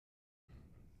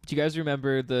Do you guys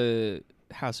remember the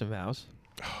House of Mouse?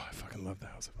 Oh, I fucking love the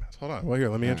House of Mouse. Hold on. Well, here,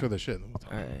 let me intro the shit.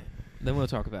 All right. Then we'll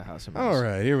talk about House of Mouse. All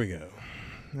right, here we go.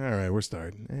 All right, we're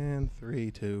starting. And 3,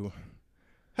 2.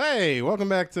 Hey, welcome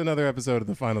back to another episode of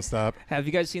The Final Stop. Have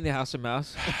you guys seen the House of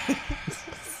Mouse?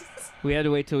 We had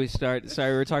to wait till we start.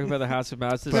 Sorry, we're talking about the House of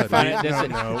Mouse. This is the final.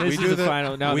 This is the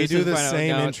final. No, we this do is the the final. same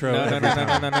No, intro.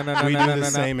 No, We do the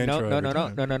same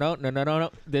intro.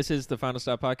 No. This is the Final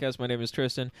Stop podcast. My name is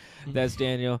Tristan. That's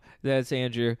Daniel. That's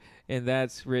Andrew. And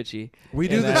that's Richie. We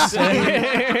do the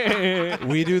same.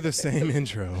 We do the same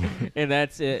intro. And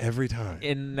that's it every time.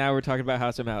 And now we're talking about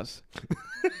House of Mouse.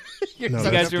 No, do you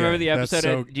guys remember the episode?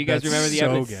 So, do you guys remember the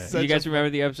episode? Do you guys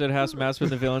remember the episode of House of Mouse when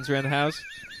the villains ran the house?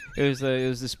 It was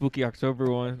the spooky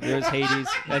October one. There was Hades.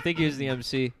 I think he was the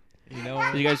MC. You know,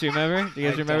 do you guys remember? Do you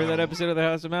guys remember that episode of the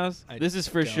House of Mouse? This is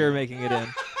for sure making it in.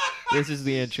 This is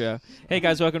the intro. Hey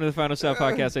guys, welcome to the Final Stop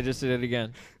podcast. I just did it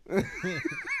again.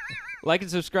 Like and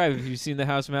subscribe if you've seen the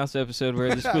House of Mouse episode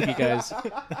where the spooky guys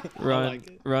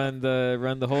run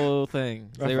the whole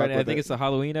thing. I think it's the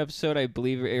Halloween episode. I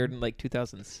believe it aired in like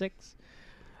 2006.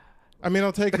 I mean,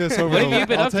 I'll take this over. What have you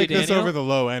been up to, this over the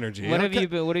low energy. What have you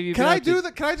been? What have you been? Can I do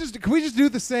the? Can we just do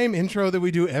the same intro that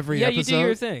we do every episode? Yeah, you do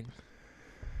your thing.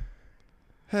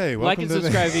 Hey, like and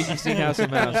subscribe if you've seen House of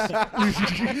Mouse.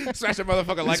 Smash a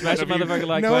motherfucking like Smash a motherfucking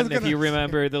like button if you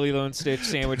remember the Lilo and Stitch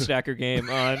sandwich stacker game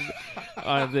on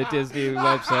the Disney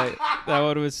website. That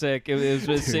one was sick. It was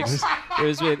with six. It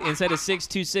was with instead of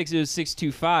 626, it was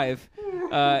 625.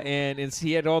 And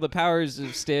he had all the powers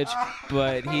of Stitch,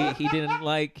 but he didn't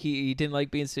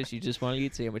like being Stitch. He just wanted to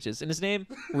eat sandwiches. And his name,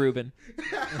 Reuben.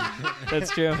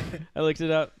 That's true. I looked it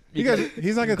up.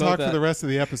 He's not gonna talk for the rest of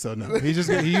the episode now. He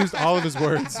used all of his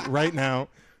words right now.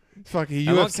 Fuck, I'm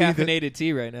on caffeinated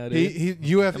tea right now, dude.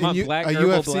 I'm on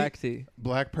herbal black tea.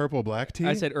 Black, purple, black tea.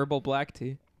 I said herbal black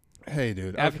tea. Hey,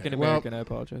 dude. African American. I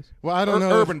apologize. Well, I don't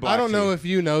know. I don't know if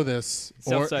you know this.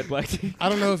 Southside black tea. I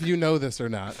don't know if you know this or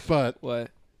not, but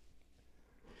what?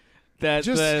 That's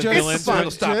just the Final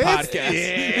Stop podcast.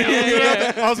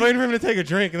 Yeah. I was waiting for him to take a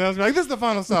drink, and I was like, "This is the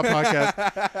Final Stop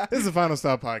podcast. This is the Final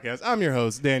Stop podcast." I'm your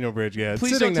host, Daniel Bridgegad.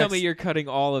 Please don't tell me you're cutting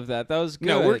all of that. That was good.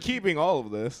 No, we're keeping all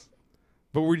of this.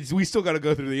 But we still got to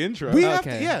go through the intro. We have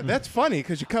to, yeah, that's funny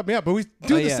because you cut me up. But we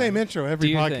do the same intro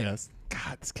every podcast.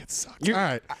 God, this kid sucks. All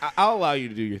right. I'll allow you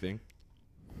to do your thing.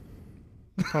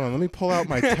 Hold on, let me pull out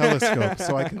my telescope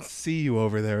so I can see you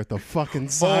over there at the fucking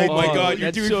side. Oh my God,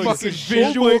 you're doing fucking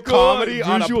visual comedy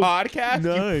on a podcast?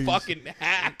 Nice. You fucking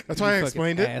hack. That's why I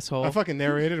explained it. Asshole. I fucking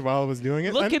narrated while I was doing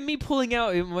it. Look at me pulling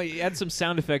out. Add some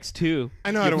sound effects too.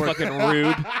 I know how to work. Fucking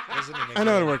rude. I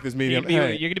know how to work this medium.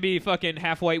 You're gonna be fucking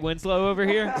half White Winslow over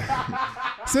here.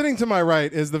 Sitting to my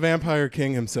right is the Vampire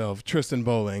King himself, Tristan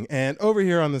Bowling, and over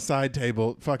here on the side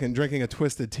table, fucking drinking a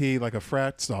twisted tea like a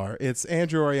frat star, it's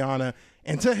Andrew Oriana.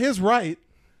 And to his right,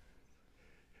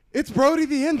 it's Brody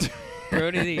the Intern.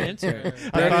 Brody the Intern.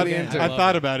 I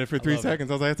thought about it for 3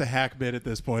 seconds. I was like, that's a hack bit at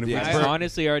this point. Yeah, I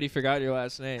honestly already forgot your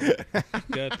last name.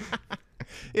 Good.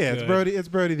 Yeah, it's Brody. It's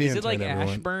Brody the Intern. Is it like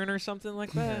everyone. Ashburn or something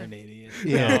like that? You're an idiot.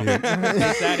 Yeah.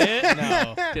 Is that it?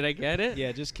 No. Did I get it?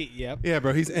 Yeah, just keep. Yep. Yeah,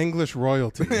 bro. He's English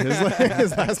royalty.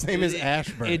 His last name is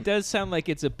Ashburn. It does sound like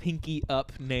it's a pinky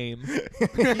up name.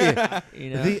 Yeah.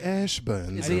 You know? The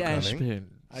Ashburns. The Ashburns.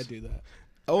 I do that.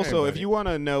 Also, if you want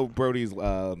to know Brody's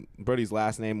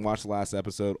last name, watch the last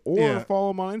episode or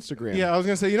follow him on Instagram. Yeah, I was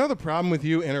going to say, the problem with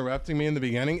you interrupting me in the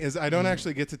beginning is I don't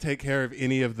actually get to take care of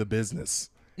any of the business.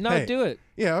 No, do it.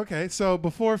 Yeah, okay. So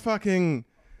before fucking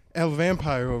El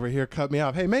Vampire over here cut me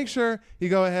off, hey, make sure you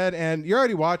go ahead and you're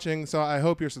already watching, so I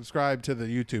hope you're subscribed to the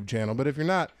YouTube channel. But if you're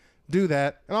not, do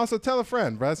that. And also tell a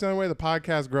friend, bro. That's the only way the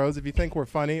podcast grows. If you think we're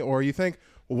funny or you think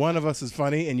one of us is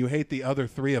funny and you hate the other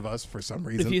 3 of us for some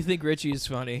reason. If you think Richie is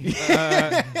funny.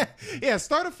 Yeah,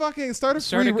 start a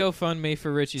GoFundMe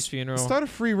for Richie's funeral. Start a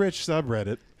Free Rich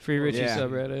subreddit. Free Richie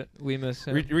subreddit. We miss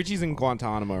him. Richie's in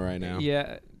Guantanamo right now.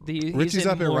 Yeah. Richie's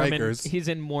up at Rikers. He's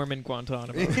in Mormon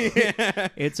Guantanamo.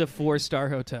 It's a 4-star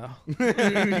hotel.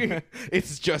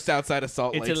 It's just outside of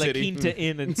Salt Lake City. It's a La Quinta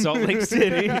Inn in Salt Lake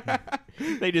City.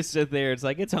 They just sit there. It's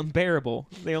like, it's unbearable.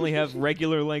 They only have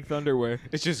regular length underwear.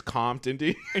 It's just Compton,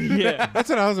 dude. Yeah. That's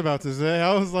what I was about to say.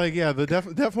 I was like, yeah, the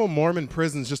Defo Mormon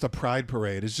prison's just a pride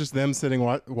parade. It's just them sitting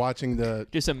watching the...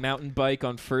 Just a mountain bike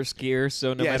on first gear,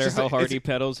 so no matter how hard he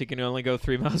pedals, he can only go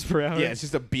 3 miles per hour. Yeah, it's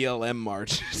just a BLM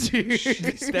march.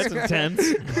 That's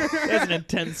intense. That's an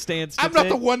intense stance to I'm not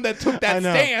the one that took that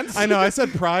stance. I know. I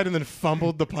said pride and then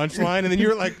fumbled the punchline, and then you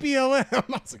were like, BLM. I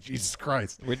was like, Jesus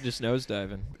Christ. We're just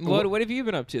nosediving. What have you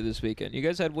been up to this weekend? You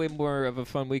guys had way more of a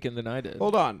fun weekend than I did.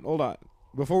 Hold on.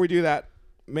 Before we do that,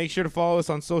 make sure to follow us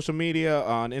on social media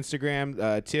on Instagram,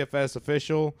 TFS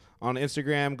Official. On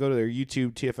Instagram, go to their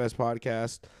YouTube, TFS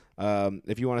Podcast.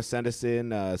 If you want to send us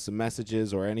in some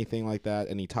messages or anything like that,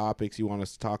 any topics you want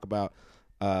us to talk about,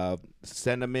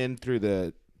 send them in through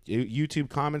the YouTube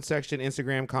comment section,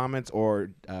 Instagram comments,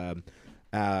 or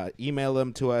email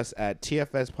them to us at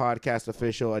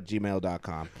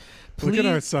tfspodcastofficial@gmail.com. Look at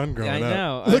our son growing up. I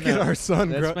know. Look at our son.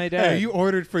 That's my dad. Hey, you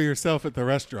ordered for yourself at the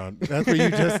restaurant. That's what you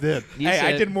just did.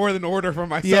 I did more than order for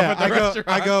myself Yeah, at the restaurant.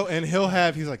 I go, and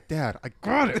he's like, Dad, I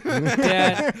got it.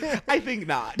 Dad, I think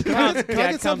not. Can I Dad,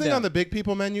 get something on the big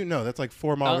people menu? No, that's like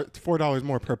 $4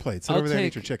 more per plate. Sit over there and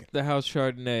eat your chicken. The house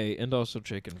Chardonnay and also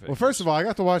chicken fish. Well, first of all, I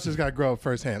got to watch this guy grow up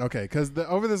firsthand. Okay, because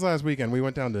over this last weekend, we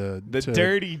went down to The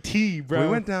Dirty Tea, bro. We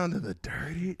went down to the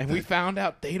Dirty, and we found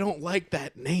out they don't like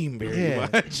that name very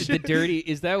much. The Dirty,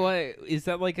 is that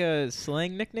like a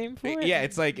slang nickname for it? Yeah,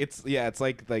 it's like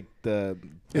the.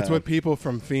 It's what people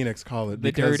from Phoenix call it.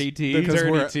 The Dirty Tea.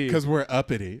 Because we're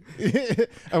uppity.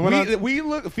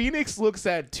 Phoenix looks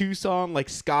at Tucson like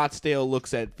Scottsdale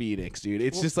looks at Phoenix, dude.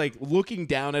 It's just like looking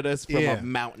down at us from a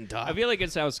mountaintop. I feel like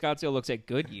it's how Scottsdale looks at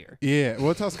Goodyear. Yeah,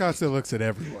 well, it's how Scottsdale looks at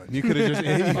everyone. You could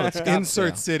have just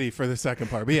insert city for the second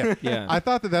part. But yeah, I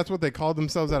thought that's what they called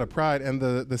themselves out of pride. And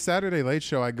the Saturday Late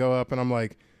Show, I go up and I'm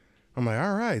like, all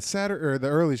right, the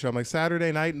early show. I'm like,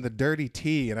 Saturday night in the Dirty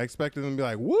Tea. And I expected them to be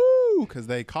like, woo, because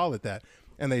they call it that.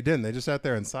 And they didn't. They just sat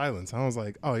there in silence. I was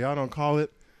like, oh, y'all don't call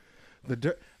it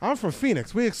I'm from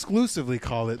Phoenix. We exclusively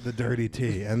call it the Dirty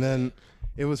Tea. And then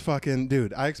it was fucking,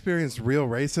 dude, I experienced real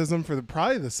racism for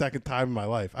probably the second time in my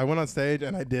life. I went on stage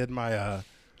and I did my...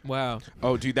 Wow.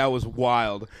 Oh, dude, that was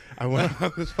wild.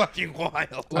 That was fucking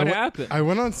wild. What happened? I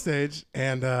went on stage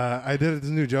and I did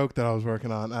this new joke that I was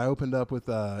working on. I opened up with,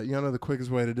 the quickest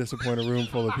way to disappoint a room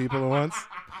full of people at once?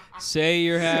 Say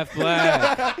you're half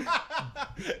black.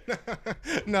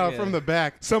 No, from the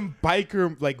back. Some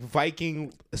biker, like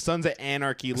Viking, Sons of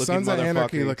Anarchy looking Sons of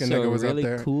Anarchy looking nigga was really up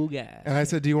there. Cool guy. And I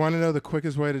said, do you want to know the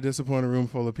quickest way to disappoint a room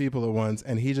full of people at once?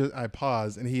 And I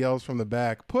paused and he yells from the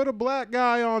back, put a black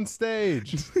guy on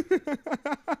stage.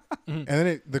 And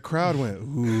then the crowd went,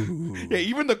 ooh. Yeah,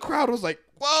 even the crowd was like,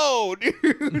 whoa,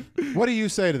 dude. What do you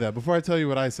say to that before I tell you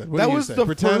what I said? What that do you was say?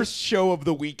 the first show of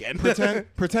the weekend.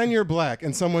 Pretend you're black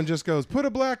and someone just goes, put a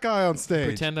black guy on stage.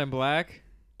 Pretend I'm black?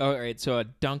 Oh, all right, so I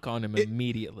dunk on him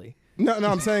immediately. No,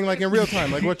 I'm saying like in real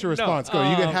time. Like, what's your response? No,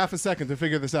 Go. You get half a second to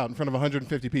figure this out in front of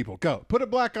 150 people. Go. Put a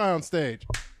black guy on stage.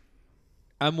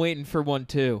 I'm waiting for one,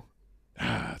 too.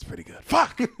 That's pretty good.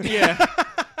 Fuck! Yeah.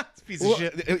 Piece of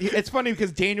shit. It's funny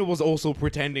because Daniel was also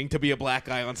pretending to be a black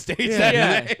guy on stage Yeah.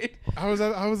 that night.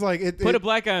 I was like, Put a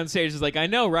black guy on stage is like, I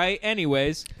know, right?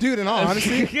 Anyways. Dude, in all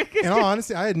honesty,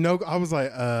 I was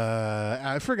like,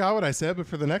 I forgot what I said, but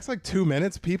for the next like 2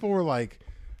 minutes, people were like,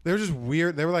 they were just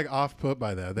weird. They were like off put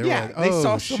by that. They were like, oh, they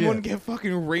saw shit. someone get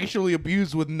fucking racially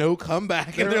abused with no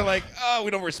comeback, and they're like, oh,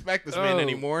 we don't respect this man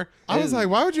anymore. I was like,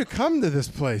 why would you come to this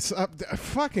place?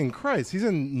 Fucking Christ. He's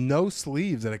in no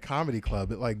sleeves at a comedy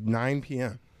club at like 9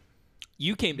 p.m.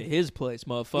 You came to his place,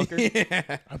 motherfucker.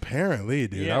 Yeah. Apparently,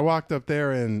 dude. Yeah. I walked up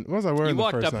there and what was I wearing? You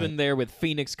walked the first up night? in there with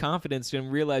Phoenix confidence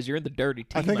and realized you're in the Dirty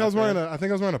Tea. I think I was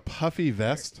wearing a puffy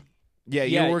vest. Yeah,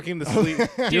 Yeah. you're working the sleep.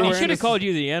 Dude, he should have called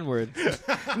you the N-word.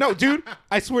 No, dude,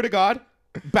 I swear to God,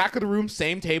 back of the room,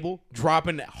 same table,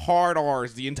 dropping hard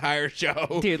R's the entire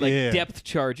show. Dude, like depth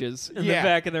charges in the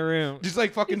back of the room. Just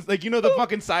like fucking, like, you know the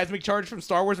fucking seismic charge from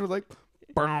Star Wars were like,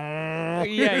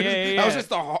 Yeah. That was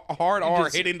just a hard R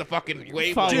hitting the fucking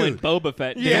wave. Following Boba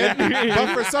Fett. Dude. Yeah.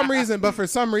 but for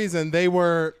some reason they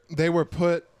were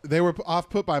off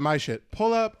put by my shit.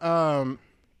 Pull up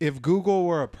if Google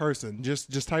were a person,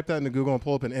 just type that into Google and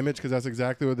pull up an image because that's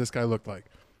exactly what this guy looked like.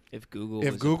 If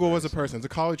Google was a person. It's a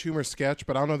College Humor sketch,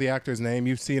 but I don't know the actor's name.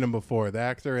 You've seen him before. The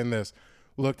actor in this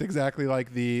looked exactly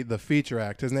like the feature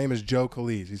act. His name is Joe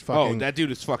Calise. He's fucking. Oh, that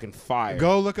dude is fucking fire.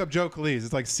 Go look up Joe Calise.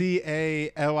 It's like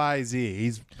Caliz.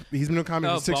 He's been doing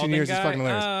comedy for 16 years. Guy? He's fucking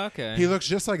hilarious. Oh, okay. He looks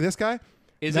just like this guy.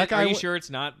 Are you sure it's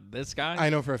not this guy?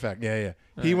 I know for a fact. Yeah.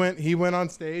 He went on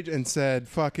stage and said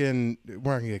fucking, we're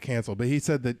not gonna get canceled, but he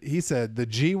said the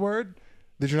G word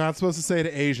that you're not supposed to say to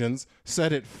Asians,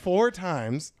 said it 4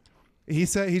 times.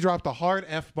 He dropped a hard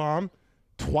F-bomb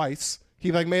twice.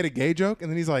 He like made a gay joke and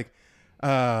then he's like,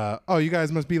 you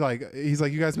guys must be like, you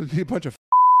guys must be a bunch of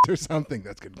or something.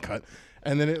 That's getting cut.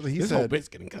 And then he this said, whole bit's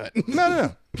getting cut.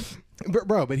 No.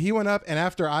 But he went up, and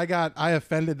after I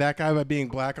offended that guy by being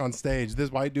black on stage,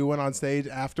 this white dude went on stage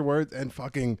afterwards and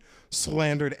fucking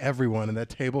slandered everyone, and that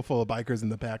table full of bikers in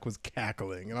the back was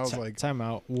cackling. And I was like, time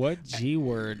out. What G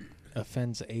word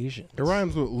offends Asians? it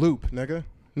rhymes with loop, nigga.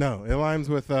 No, it rhymes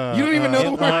with. You don't even know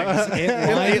the word.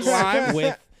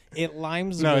 It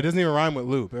rhymes No, with. it doesn't even rhyme with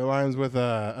loop. It rhymes with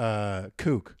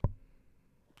kook.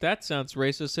 That sounds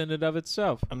racist in and of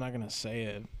itself. I'm not gonna say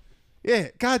it. Yeah,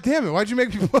 god damn it! Why'd you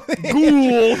make me play?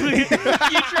 Ghoul. You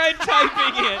tried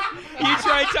typing it. You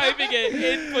tried typing it.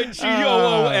 Input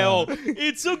GOOL.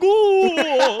 It's a ghoul.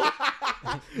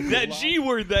 That G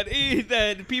word that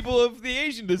people of the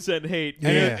Asian descent hate.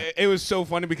 And Yeah. it was so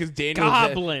funny because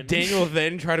Goblin. Daniel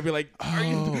then tried to be like, are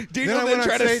you? Daniel I then went on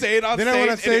tried to stage- say it on then stage. I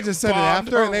went on stage and said it bombed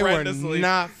after, and they were horrendously.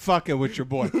 not fucking with your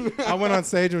boy. I went on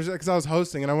stage because I was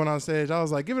hosting, and I went on stage. I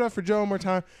was like, "Give it up for Joe one more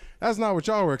time." That's not what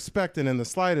y'all were expecting in the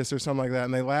slightest, or something like that.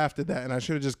 And they laughed at that, and I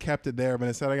should have just kept it there. But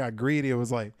instead, I got greedy. It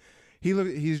was like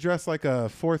he's dressed like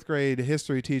a 4th grade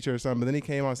history teacher or something. But then he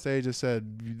came on stage and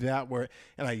said that word,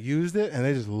 and I used it, and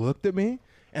they just looked at me.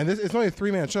 And it's only a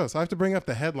 3-man show, so I have to bring up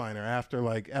the headliner after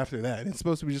that. And it's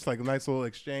supposed to be just like a nice little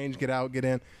exchange, get out, get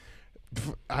in.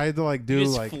 I had to like do You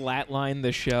just like flatline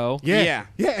the show. yeah,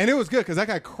 and it was good because that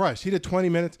guy crushed. He did 20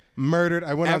 minutes, murdered.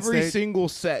 I went on Every stage. single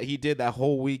set he did that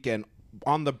whole weekend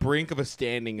on the brink of a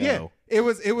standing Yeah, O. it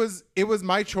was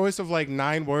my choice of like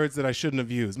 9 words that I shouldn't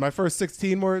have used. My first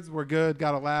 16 words were good,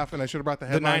 got a laugh, and I should have brought the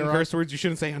The headliner 9 on. curse words you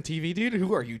shouldn't say on TV, dude.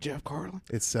 Who are you, Jeff Carlin?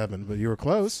 It's 7, but you were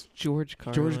close. George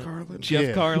Carlin. George Carlin. Jeff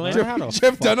Yeah. Carlin.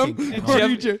 Jeff Dunham.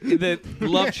 Jeff, the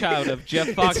love child of Jeff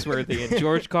Foxworthy and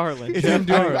George Carlin. It's Jeff him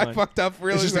doing- Carlin. I fucked up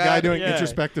really It's just a bad. guy doing Yeah.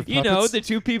 introspective puppets. You know, the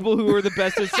two people who were the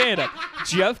best at stand-up.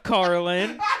 Jeff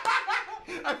Carlin.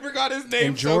 I forgot his name.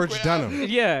 and George so quick. Dunham.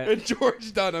 Yeah. And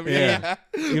George Dunham. Yeah.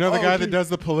 Yeah. You know the Oh, guy that dude. does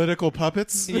the political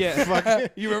puppets? Yeah.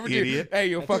 Fuck. You remember, dude? Idiot. Hey,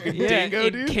 you fucking Yeah, dingo,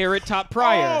 and dude. Carrot Top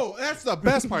Pryor. Oh, that's the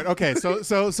best part. Okay, so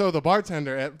the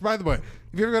bartender. By the way,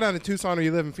 if you ever go down to Tucson or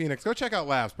you live in Phoenix, go check out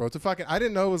Laughs, bro. It's a fucking. I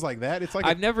didn't know it was like that. It's like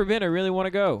I've never been. I really want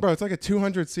to go. bro, it's like a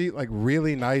 200-seat, like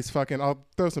really nice fucking. I'll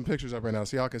throw some pictures up right now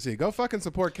so y'all can see. Go fucking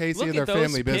support Casey Look and their at those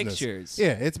family business. pictures.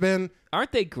 Yeah, it's been.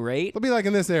 Aren't they great? It'll be like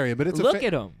in this area, but it's Look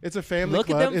at 'em. It's a family Look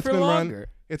at club. them It's for been longer. run.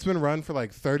 It's been run for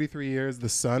like 33 years. The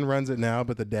son runs it now,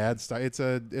 but the dad.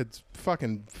 It's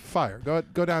fucking fire. Go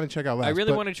down and check out Laughs. I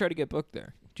really but- want to try to get booked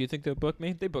there. Do you think they'll book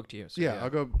me? They booked you. So Yeah, I'll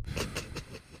go.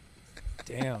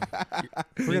 Damn.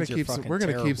 We're gonna keep some. We're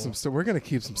gonna keep some. We're gonna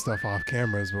keep some stuff off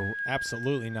cameras. But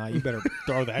Absolutely not. You better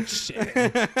throw that shit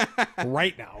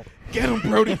right now. Get him,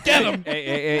 Brody. Get him.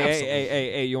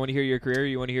 Hey, you want to hear your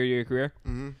career?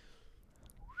 mm-hmm.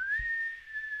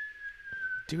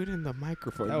 Do it in the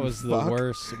microphone. That you was the fuck.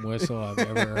 worst whistle I've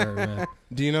ever heard, man.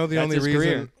 Do you know the That's only his reason?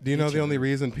 career. Do you know the only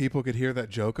reason people could hear that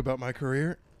joke about my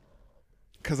career?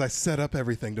 Because I set up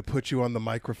everything to put you on the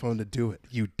microphone to do it.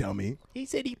 You dummy. He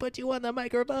said he put you on the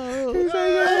microphone. But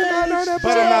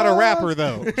I'm not a rapper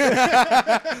though. But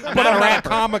I'm not a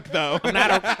comic, though. But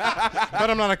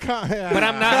I'm not a. But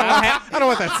I'm not. I'm half, I don't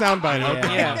want that soundbite.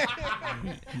 yeah.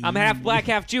 I'm half black,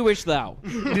 half Jewish, though.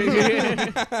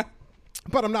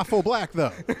 But I'm not full black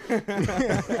though.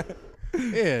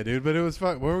 Yeah, dude. But it was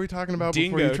fun. What were we talking about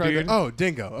before you Dingo, tried dude. to? Oh,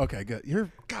 dingo. Okay, good. You're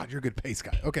a good pace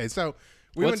guy. Okay, so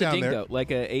we What's went a down dingo? there. Like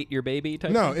a 8-year baby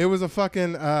type? No, thing? it was a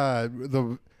fucking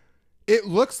It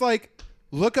looks like.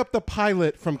 Look up the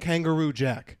pilot from Kangaroo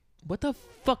Jack. What the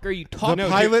fuck are you talking? The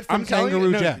about? pilot from I'm telling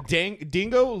Kangaroo you, Jack.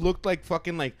 Dingo looked like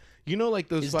fucking like like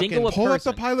those Is fucking. Dingo a Pull up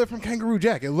the person? pilot from Kangaroo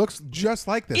Jack. It looks just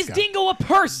like this Is guy. Dingo a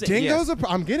person? Dingo's Yes.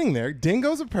 I'm getting there.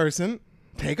 Dingo's a person.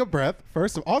 Take a breath.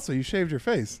 First of also, you shaved your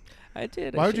face. I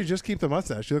did. Why would you just keep the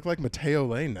mustache? You look like Mateo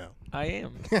Lane now. I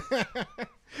am.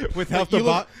 Without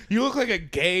you look like a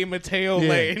gay Mateo Yeah.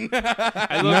 Lane.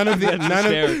 I None of the- that's none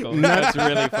of- hysterical. none- That's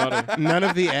really funny. none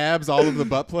of the abs, all of the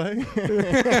butt play.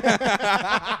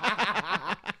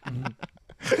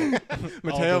 Mateo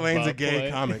the Lane's a butt gay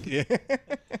play. comic. Yeah.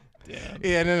 Damn.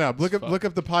 Yeah, no. Look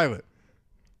up the pilot.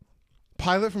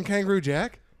 Pilot from Kangaroo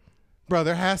Jack? Bro,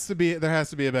 there has to be a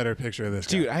better picture of this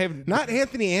guy. Dude, I have Not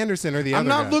Anthony Anderson or the I'm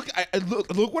other not guy.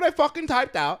 look what I fucking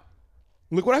typed out.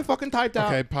 Look what I fucking typed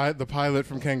out. Okay, the pilot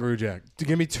from Kangaroo Jack. To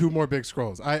give me 2 more big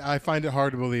scrolls. I find it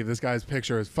hard to believe this guy's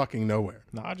picture is fucking nowhere.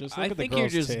 Nah, just I look at the think you're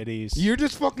girl's just- titties. You're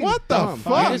just fucking What the dumb.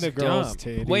 fuck? Find You're the just girl's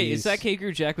dumb. titties. Wait, is that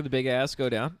Kangaroo Jack with the big ass? Go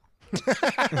down.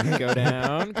 Go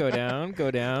down, go down,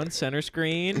 go down. Center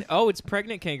screen. Oh, it's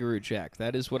pregnant Kangaroo Jack.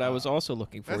 That is what I was also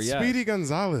looking for. That's Yeah. Speedy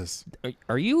Gonzalez.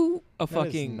 Are you a That is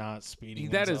fucking? not Speedy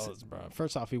That is- Gonzalez, bro.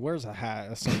 First off, he wears a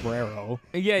hat, a sombrero.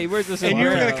 Yeah, he wears this. And you're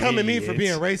sombrero. going to come at me for Idiots.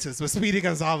 being racist, but Speedy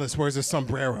Gonzalez wears a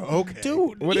sombrero. Okay.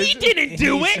 Dude, He didn't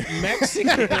do it.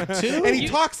 Mexican too. And he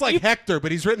talks like Hector,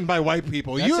 but he's written by white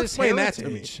people. That's You his explain that to me.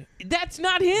 heritage. That's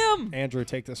not him. Andrew,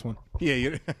 take this one. Yeah,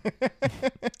 you.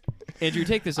 Andrew,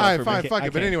 take this All off right, for fine, me. fuck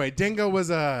it. But anyway, Dingo was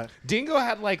Dingo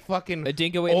had like fucking A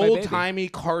dingo ate my baby. old-timey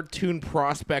cartoon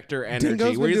prospector energy.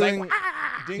 Dingo's where been he's doing like,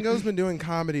 Dingo's been doing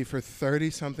comedy for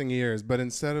 30-something years, but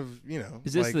instead of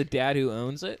Is this like, the dad who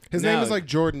owns it? his No. name is like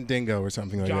Jordan Dingo or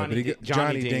something like Johnny that. But Johnny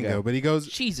Johnny Dingo. Dingo. But he goes.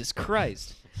 Jesus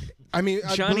Christ. I mean,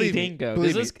 Johnny believe Dingo.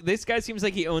 Me, This guy seems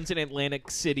like he owns an Atlantic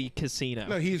City casino.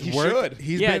 no, He worked. should.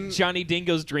 He's yeah, been. Johnny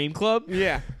Dingo's Dream Club.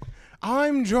 yeah.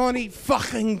 I'm Johnny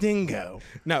fucking Dingo.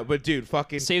 No, but dude,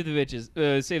 fucking Save the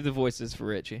bitches. Save the voices for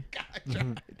Richie.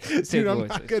 Save Dude, the I'm voices.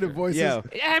 not good at voices. yo.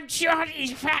 I'm Johnny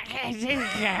fucking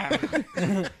Dingo.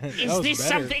 Is was this better.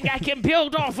 something I can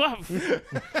build off of?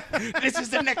 This is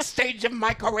the next stage of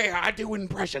my career. I do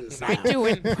impressions now. I do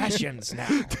impressions now.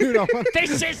 Dude, I want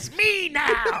This is me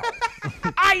now.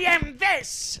 I am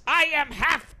this. I am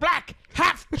half black,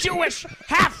 half Jewish,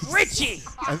 half Richie.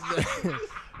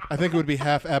 I think it would be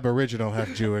half Aboriginal,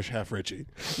 half Jewish, half Richie.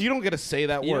 You don't get to say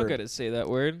that You word. don't got to say that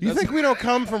word. You think we don't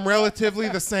come from relatively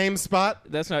the same spot?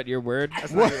 That's not your word.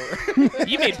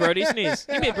 You made Brody sneeze.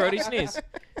 You made Brody sneeze.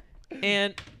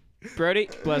 And Brody,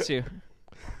 bless you.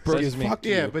 Excuse me. Fuck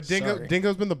Yeah, you. but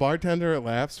Dingo's been the bartender at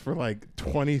Laughs for like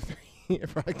 23,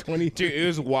 for like 22. Dude, it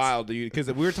was wild, dude. Because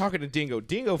we were talking to Dingo.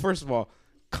 Dingo, first of all,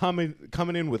 coming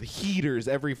in with heaters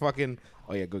every fucking.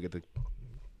 Oh yeah, go get the.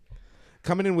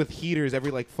 Coming in with heaters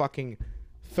every like fucking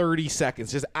 30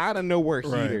 seconds, just out of nowhere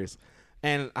Right. heaters.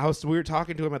 And we were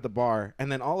talking to him at the bar,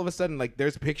 and then all of a sudden, like,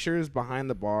 there's pictures behind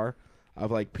the bar of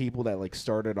like people that like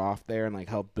started off there and like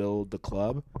helped build the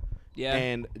club. Yeah.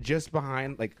 And just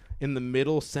behind, like in the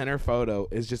middle center photo,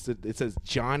 is just it says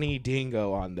Johnny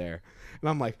Dingo on there, and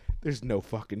I'm like, there's no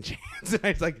fucking chance. And I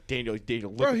was like, Daniel,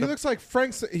 look. Bro, at he the- looks like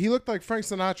Frank. He looked like Frank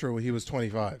Sinatra when he was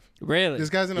 25. Really? This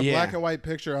guy's in a Yeah. black and white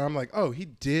picture. I'm like, oh, he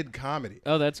did comedy.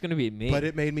 Oh, that's gonna be me. But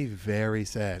it made me very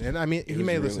sad. And I mean, he was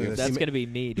may really listen to this. That's He may- gonna be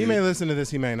me, He dude. may listen to this.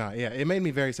 He may not. Yeah, it made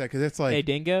me very sad because it's like, Hey,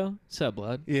 Dingo, sup,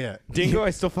 blood? yeah, Dingo,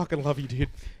 I still fucking love you, dude.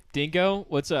 Dingo,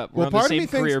 what's up? We're Well, on the part of same me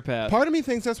thinks career path. part of me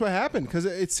thinks that's what happened because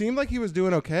it seemed like he was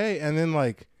doing okay, and then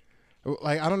like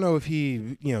I don't know if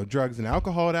he drugs and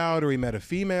alcohol out or he met a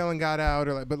female and got out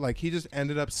or like, but like he just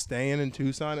ended up staying in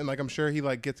Tucson, and like I'm sure he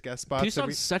like gets guest spots.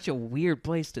 Tucson's such a weird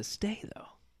place to stay, though.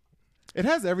 It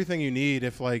has everything you need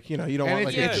if like you don't want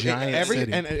like a giant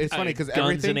city. And it's funny because Guns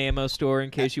everything and ammo store in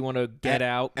case you want to get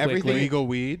out quickly. everything- legal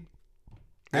weed.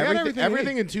 They got everything, you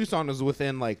everything need. in Tucson is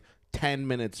within like 10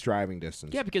 minutes driving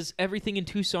distance. Yeah, because everything in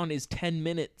Tucson is 10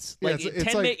 minutes. Yeah, Like,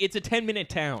 it's like- it's a 10-minute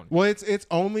town. Well, it's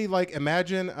only like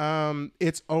imagine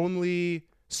it's only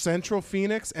Central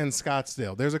Phoenix and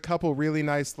Scottsdale. There's a couple really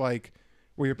nice like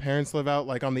where your parents live out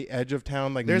like on the edge of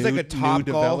town like There's new, like a Top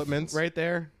new Golf developments. right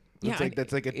there. Yeah,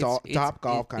 That's like a it's- top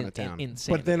golf it- kind of town.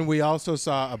 Insane. But then we also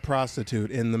saw a prostitute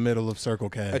in the middle of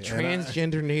Circle K. A and I-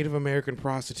 transgender Native American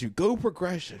prostitute. Go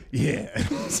progression. yeah.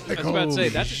 It's like, I was about to say holy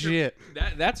that's shit.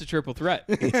 that's a triple threat.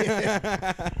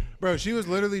 Bro, she was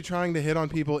literally trying to hit on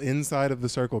people inside of the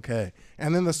Circle K.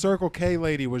 And then the Circle K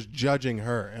lady was judging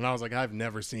her. And I was like, I've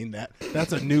never seen that.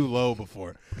 That's a new low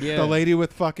before. Yeah. The lady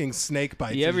with fucking snake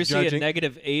bites. You ever is see a judging.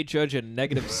 -8 judge a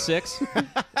 -6?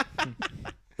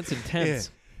 That's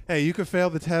intense. Yeah. Hey, you could fail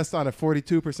the test on a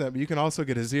 42%, but you can also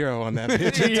get a 0 on that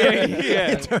bitch.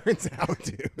 Yeah. It turns out,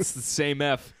 dude. It's the same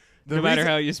F. The no matter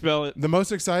reason- how you spell it. The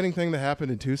most exciting thing that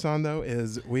happened in Tucson, though,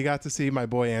 is we got to see my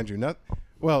boy Andrew.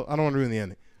 Well, I don't want to ruin the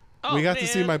ending. Oh, we got to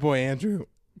see man. my boy Andrew.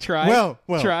 Try. Well,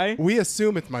 Try. we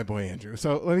assume it's my boy Andrew.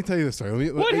 So let me tell you the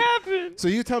story. What happened? So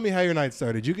you tell me how your night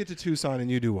started. You get to Tucson and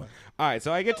you do what? All right,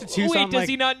 so I get to Tucson. Wait, does like,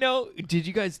 he not know? Did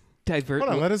you guys divert?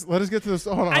 Hold on, let us get to this.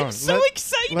 Hold on. I'm so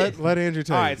excited. Let Andrew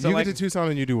tell All you. right, so you like- get to Tucson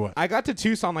and you do what? I got to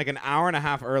Tucson like an hour and a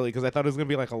half early because I thought it was gonna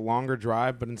be like a longer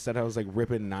drive, but instead I was like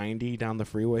ripping 90 down the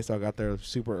freeway, so I got there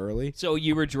super early. So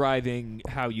you were driving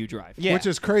how you drive. Yeah, Which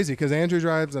is crazy because Andrew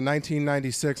drives a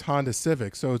 1996 Honda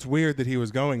Civic, so it's weird that he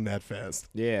was going that fast.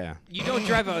 yeah. You don't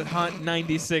drive a Hunt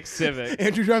 96 Civic.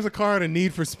 Andrew drives a car at a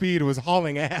Need for Speed, was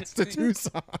hauling ass to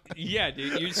Tucson. Yeah,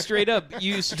 dude. You straight up.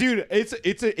 Dude,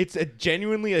 it's a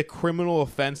genuinely a criminal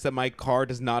offense that my car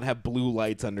does not have blue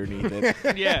lights underneath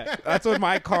it. Yeah. That's what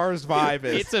my car's vibe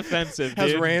is. It's offensive,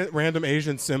 Has dude. random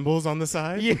Asian symbols on the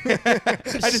side. Yeah. I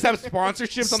just have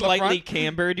sponsorships on the Slightly front.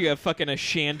 cambered. You have fucking a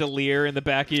chandelier in the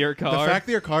back of your The car. fact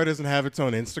that your car doesn't have its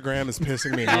own Instagram is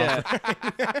pissing me yeah.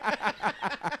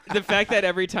 off. The fact that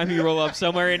every time you roll up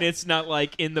somewhere and it's not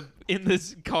like in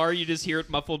this car, you just hear it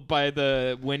muffled by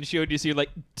the windshield. You see like.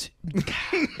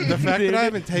 The fact that I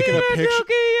haven't taken a picture.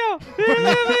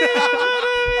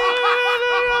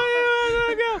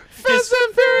 Fast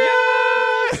and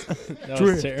Furious. That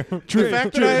was terrible. The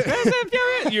fact that I, Fast and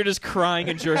Furious. You're just crying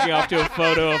and jerking off to a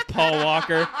photo of Paul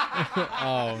Walker.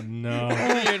 Oh no.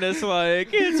 You're just like,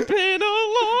 it's been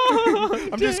a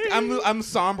long day. I'm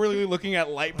somberly looking at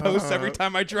light posts every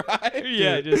time I drive.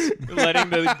 Yeah, just letting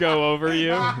them go over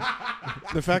you.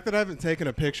 The fact that I haven't taken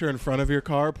a picture in front of your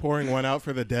car, pouring one out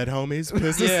for the dead homies,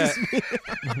 pisses me.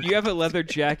 You have a leather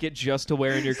jacket just to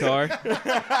wear in your car.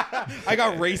 I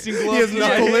got racing He gloves.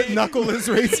 has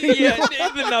knuckleless racing. Yeah,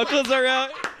 the knuckles are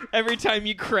out every time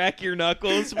you crack your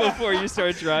knuckles before you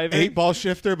start driving. 8-ball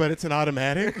shifter, but it's an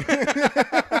automatic.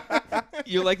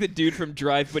 You're like the dude from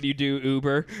Drive, but you do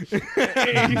Uber.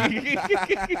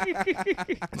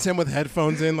 It's him with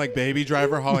headphones in, like Baby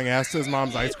Driver, hauling ass to his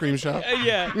mom's ice cream shop.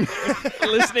 Yeah,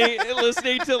 listening to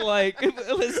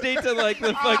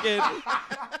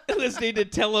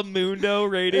Telemundo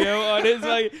radio on his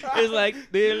like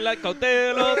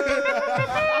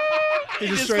He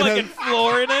just straight fucking has-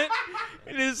 flooring it.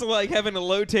 It is like having a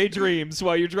low dreams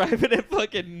while you're driving at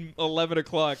fucking 11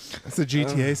 o'clock. That's the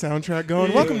GTA soundtrack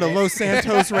going. Welcome to Los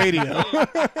Santos Radio.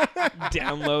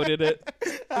 Downloaded it.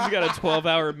 He's got a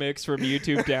 12-hour mix from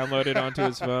YouTube downloaded onto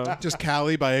his phone. Just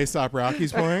Cali by A$AP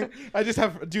Rocky's playing. I just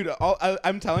have, dude.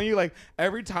 I'm telling you, like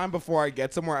every time before I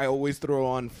get somewhere, I always throw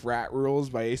on "Frat Rules"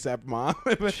 by A$AP Mob.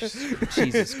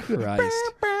 Jesus Christ.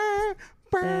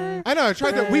 I know. I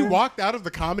tried that. We walked out of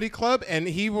the comedy club, and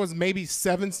he was maybe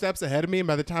 7 steps ahead of me. And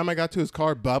by the time I got to his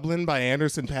car, "Bubbling" by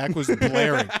Anderson .Paak was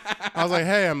blaring. I was like,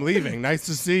 "Hey, I'm leaving. Nice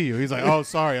to see you." He's like, "Oh,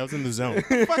 sorry, I was in the zone."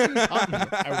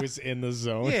 I was in the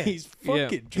zone. Yeah. He's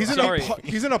fucking He's in, Sorry.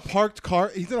 he's in a parked car.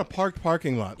 He's in a parked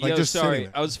parking lot. Like Yo, just sorry.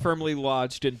 sitting I was firmly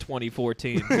lodged in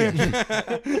 2014.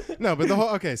 there. No, but the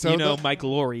whole so You know, the- my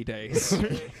glory days.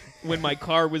 When my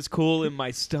car was cool and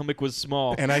my stomach was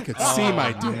small. and I could see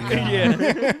my dick.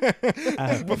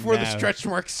 Yeah. Before the stretch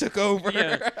marks took over.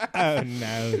 Yeah. Oh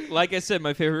no. Like I said,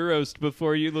 my favorite roast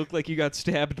before you look like you got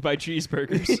stabbed by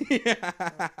cheeseburgers.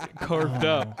 Carved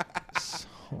up.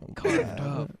 Carved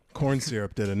up. Corn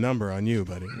syrup did a number on you,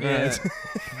 buddy. Yeah.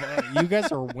 You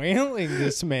guys are wailing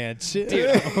this man. Shit.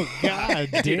 Dude. Oh god,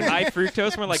 Dude, dude. high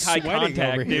fructose more like high Sweating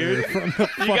contact, over here dude. from the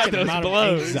You got fucking those amount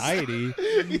blows. of anxiety.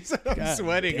 He said I'm God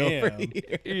sweating damn. over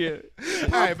here. Yeah. All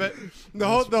right, but the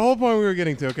whole point we were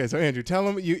getting to. Okay, so Andrew, tell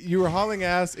him you were hauling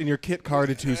ass in your kit car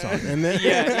to Tucson, and then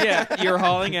Yeah. You're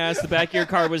hauling ass. The back of your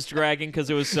car was dragging because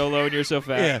it was so low and you're so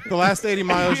fat. yeah, the last 80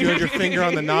 miles you had your finger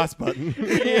on the NOS button.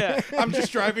 Yeah. I'm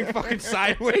just driving fucking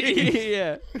sideways.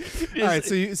 Yeah. All right,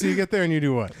 so you get there and you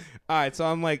do what? All right, so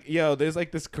I'm like, yo, there's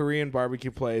like this Korean barbecue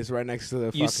place right next to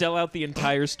the. You sell out the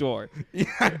entire store. Yeah,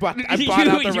 I bought out the You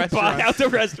restaurant. bought out the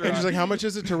restaurant. Andrew's like, how much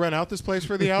is it to rent out this place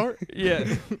for the hour?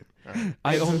 Yeah.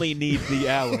 I only need the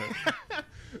hour.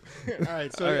 All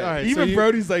right, so All right. all right, Even so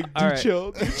Brody's like, All dude, right.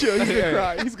 chill, dude, chill. He's gonna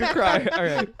cry. He's gonna cry. All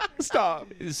right. Stop.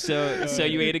 So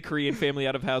you ate a Korean family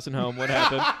out of house and home. What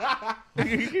happened?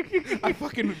 I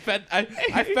fucking fed. I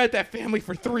fed that family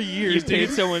for 3 years, You paid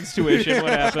dude. someone's tuition.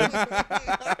 What happened?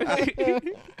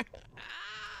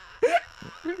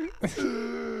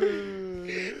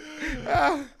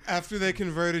 after they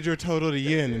converted your total to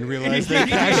yen and realized they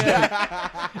cashed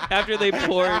it. After they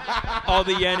poured all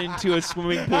the yen into a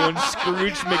swimming pool and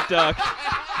Scrooge McDuck.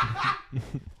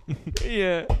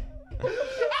 Yeah.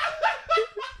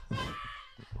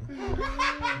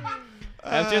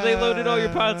 After they loaded all your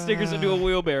pot stickers into a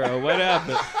wheelbarrow, what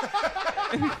happened?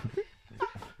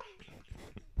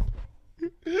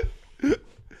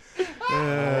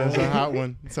 It's a hot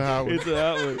one. It's a hot one. It's a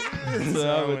hot one. It's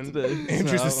a hot one today. It's a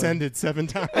Andrew's hot one. ascended 7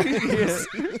 times.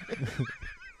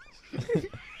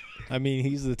 I mean,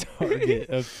 he's the target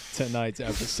of tonight's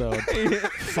episode,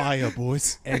 Fire,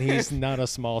 boys. and he's not a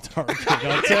small target.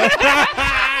 I'll tell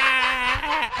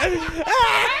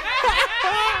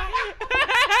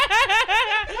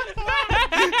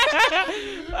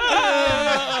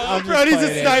I'm just Brody's a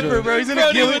playing sniper, Andrew. bro. He's in a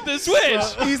Brody ghillie. with the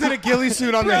switch. He's in a ghillie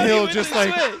suit on the Brody hill, with just the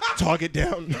like switch. target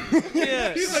down.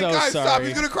 Yeah. He's So like, guys, stop. sorry.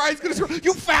 He's gonna cry. He's gonna scream.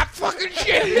 You fat fucking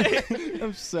shit.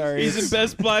 I'm sorry. He's in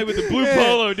Best Buy with the blue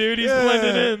polo, dude. He's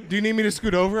blending in. Do you need me to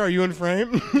scoot over? Are you in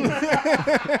frame?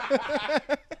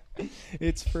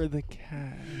 It's for the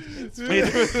cash.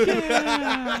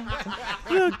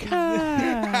 The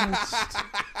cast.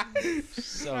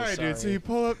 So All right, sorry. dude. So you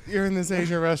pull up. You're in this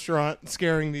Asian restaurant,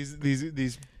 scaring these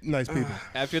nice people.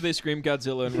 After they scream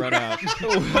Godzilla and run out.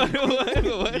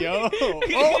 What? Yo.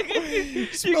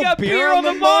 You got beer on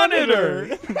the monitor.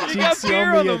 You got Jinx,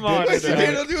 beer you on the owe me a dick monitor. suck.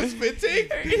 Daniel do a spit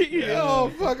take.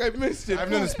 Oh fuck, I missed it. I've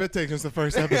done a spit take since the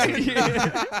first episode.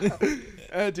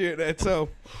 Dude, and so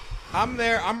I'm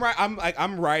there. I'm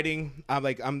writing.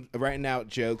 I'm writing out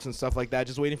jokes and stuff like that.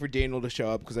 Just waiting for Daniel to show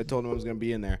up because I told him I was gonna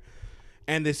be in there.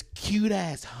 And this cute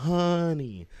ass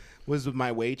honey was with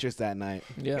my waitress that night.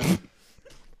 Yeah.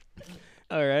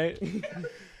 All right.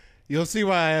 You'll see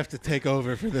why I have to take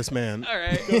over for this man. All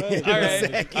right. All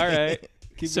right. All right.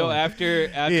 So going. after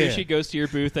Yeah. she goes to your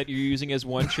booth that you're using as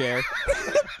one chair.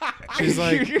 She's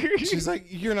like,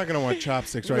 you're not gonna want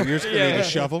chopsticks, right? You're just gonna need a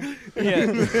shovel. Yeah.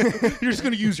 You're just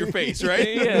gonna use your face, right?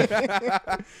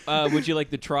 Yeah. Would you like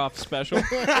the trough special? All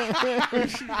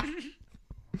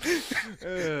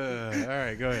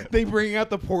right, go ahead. They bring out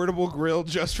the portable grill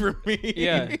just for me.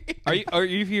 Yeah. Are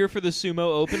you here for the sumo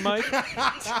open mic?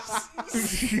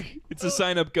 It's a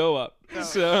sign up go up.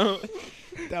 So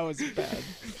That was bad.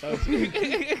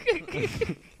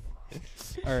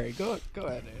 All right, go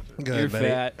ahead, Andrew. Go You're ahead, buddy.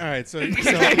 fat. All right, so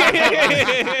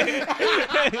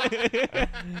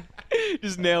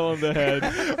just nail on the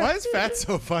head. why is fat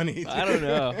so funny? I don't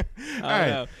know. I don't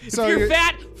know. So if you're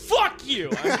fat, fuck you.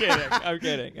 I'm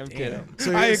kidding. I'm kidding.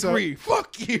 So I so- agree.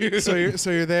 Fuck you. So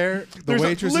you're there. The There's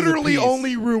waitress literally is a piece.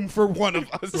 only room for one of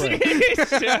us.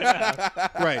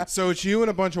 Right. So it's you and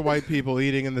a bunch of white people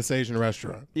eating in this Asian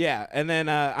restaurant. Yeah, and then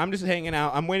I'm just hanging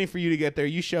out. I'm waiting for you to get there.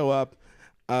 You show up.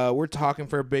 We're talking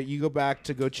for a bit. You go back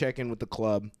to go check in with the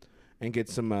club and get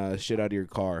some shit out of your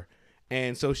car.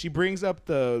 And so she brings up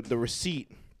the receipt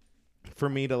for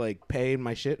me to like pay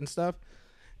my shit and stuff.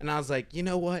 And I was like, you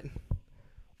know what?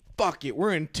 Fuck it.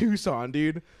 We're in Tucson,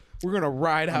 dude. We're going to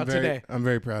ride out today. I'm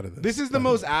very proud of this. This is the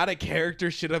most out of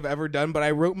character shit I've ever done, but I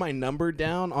wrote my number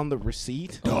down on the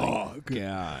receipt. dog.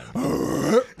 God.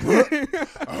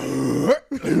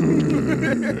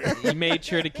 You made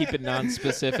sure to keep it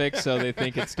non-specific so they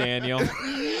think it's Daniel.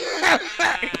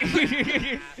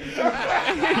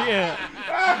 Yeah.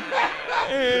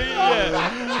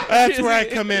 Yeah. That's where I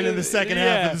come in the second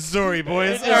half of the story,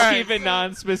 boys. Just All right. keep it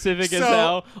non-specific as So-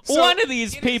 hell. so- One of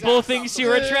these people thinks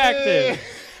you're attractive.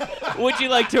 Would you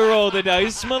like to roll the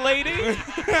dice, m'lady?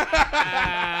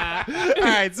 All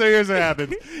right, so here's what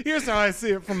happens. Here's how I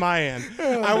see it from my end.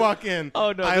 I walk in.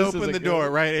 Oh, no, I this open isn't the good. door,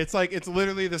 right? It's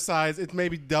literally the size. It's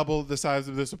maybe double the size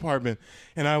of this apartment.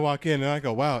 And I walk in and I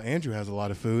go, wow, Andrew has a lot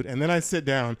of food. And then I sit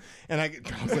down and I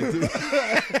was like, dude,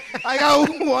 I got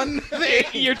one thing.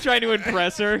 You're trying to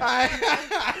impress her.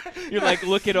 You're like,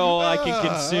 look at all I can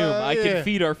consume. I yeah. can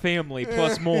feed our family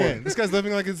plus more. yeah, this guy's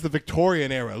living like it's the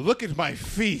Victorian era. Look at my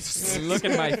feast. Look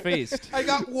at my face. I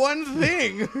got one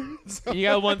thing. You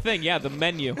got one thing. Yeah, the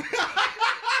menu.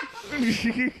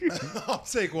 I'll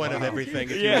take one of everything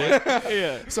if you Yeah.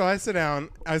 Yeah. So I sit down,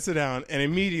 and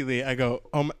immediately I go,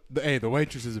 "Oh, hey, the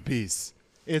waitress is a piece.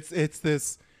 It's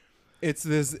this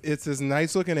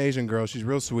nice looking Asian girl. She's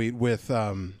real sweet with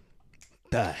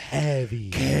the heavy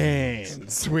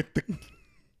cans with the."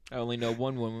 I only know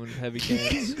one woman with heavy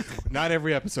cans. Not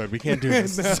every episode. We can't do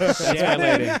this. That's my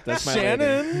lady. That's my lady.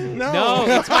 No, No,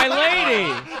 it's my lady.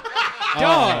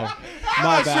 Dog.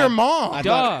 My that's your mom. I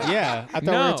Dog. thought, yeah, I thought we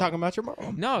No. were talking about your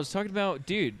mom. No, I was talking about,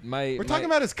 dude, We're talking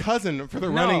about his cousin for the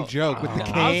No. running joke with the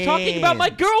cans. I was talking about my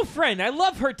girlfrild. I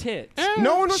love her tits.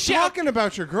 No one was Shout- talking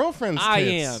about your girlfriend's tits. I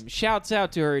am. Shouts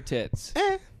out to her tits.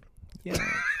 Yeah.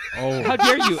 Oh. How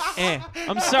dare you?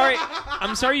 I'm sorry.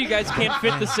 I'm sorry you guys can't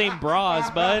fit the same bras,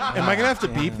 bud. Am I gonna have to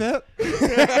beep that?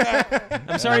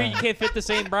 I'm sorry you can't fit the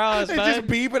same bras, I just bud.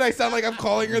 beep and I sound like I'm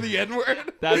calling her the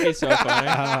N-word. That'd be so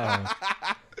funny.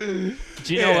 Do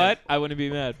you know what? I wouldn't be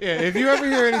mad. Yeah, if you ever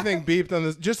hear anything beeped on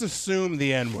this, just assume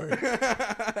the N-word.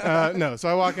 No, so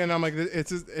I walk in, I'm like, it's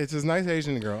this nice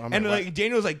Asian girl. I'm And like, like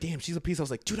Daniel was like, "Damn, she's a piece." I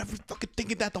was like, "Dude, I've been fucking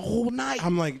thinking that the whole night."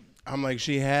 I'm like,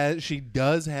 she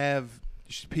does have,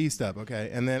 she's pieced up,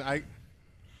 okay? And then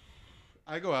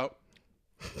I go out.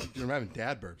 Dude, I'm having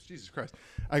dad burps. Jesus Christ.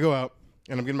 I go out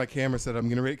and I'm getting my camera set up. I'm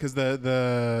gonna read because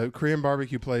the Korean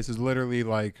barbecue place is literally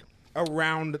like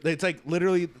Around, it's like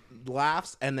literally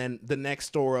laughs, and then the next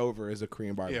store over is a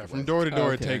Korean barbecue. yeah, from door to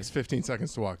door. It Okay. takes 15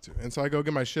 seconds to walk to. And so I go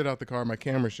get my shit out the car, my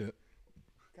camera shit.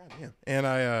 God damn. And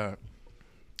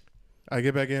I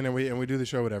get back in and we do the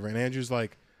show, whatever. And Andrew's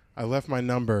like, I left my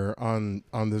number on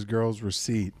this girl's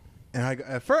receipt. And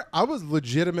at first I was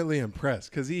legitimately impressed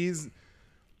because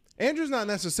Andrew's not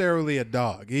necessarily a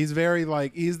dog. He's very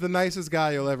he's the nicest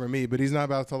guy you'll ever meet, but he's not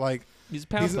about to He's a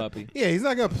pound puppy. Yeah, he's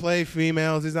not gonna play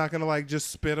females. He's not gonna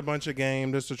just spit a bunch of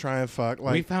game just to try and fuck.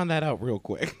 We found that out real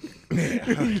quick.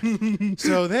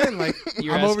 So then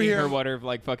You're I'm asking over here. her what her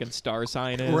fucking star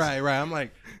sign is. Right.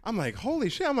 I'm like, holy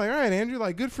shit. I'm like, all right, Andrew,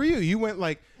 good for you. You went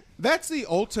that's the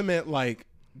ultimate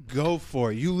go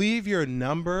for it. You leave your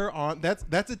number on.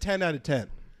 That's a 10 out of 10.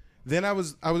 Then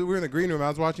we were in the green room. I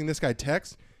was watching this guy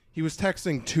text. He was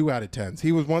texting 2 out of 10s.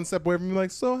 He was one step away from me, like,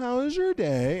 so how was your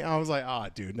day? I was like, oh,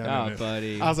 dude, no.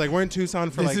 Buddy. I was like, we're in Tucson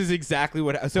for This is exactly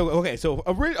what. So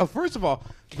first of all,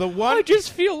 the one. I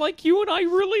just feel like you and I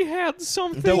really had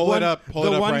something. Pull it up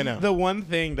right now. The one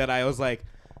thing that I was like,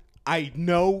 I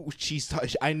know she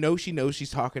knows she's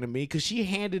talking to me because she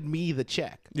handed me the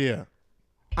check. Yeah.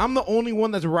 I'm the only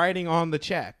one that's writing on the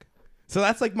check. So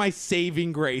that's like my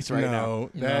saving grace right now.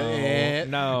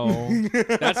 No.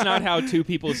 That's not how two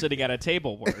people sitting at a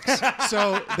table works.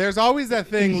 So there's always that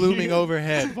thing looming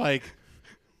overhead. Like,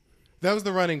 that was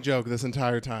the running joke this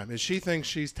entire time, is she thinks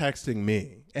she's texting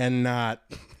me and not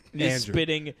This Andrew.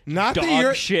 spitting Not that dog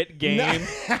you're- shit game.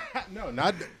 No,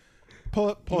 not...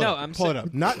 Pull it No, up. I'm pull it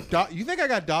up. Not dog. You think I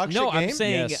got dog No, shit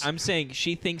game? I'm saying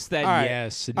she thinks that. All right.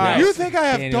 Yes. All right. You think I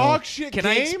have Daniel. dog shit Can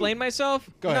game? I explain myself?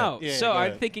 Go ahead. No. Yeah, So go I'm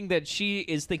ahead. thinking that she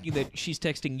is thinking that she's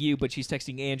texting you, but she's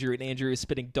texting Andrew, and Andrew is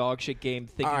spitting dog shit game,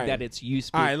 thinking All right. that it's you.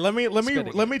 All right, let me tell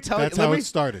That's you. how let me it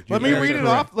started. Let You're me read very it correct.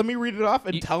 off. Let me read it off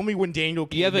and tell me when Daniel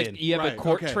came You have in. a Right,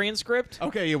 court okay. transcript.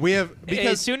 Okay, yeah, we have... As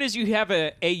Because... soon as you have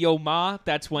a yo ma,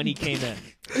 that's when he came in.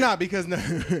 No, because... No,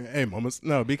 hey, mamas.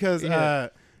 No, because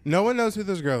no one knows who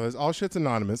this girl is. All shit's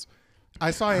anonymous.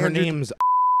 I saw Her Andrew... name's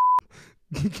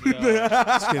It's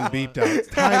getting beeped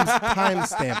out. Time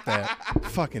stamp that.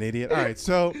 Fucking idiot. All right,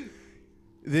 so...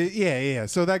 Yeah.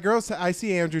 So that girl... I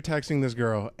see Andrew texting this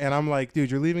girl, and I'm like,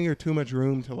 dude, you're leaving her too much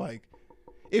room to, like...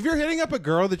 If you're hitting up a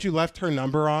girl that you left her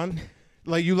number on,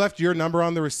 like you left your number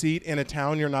on the receipt in a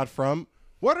town you're not from,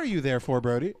 what are you there for,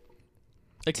 Brody?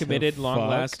 A committed, fuck?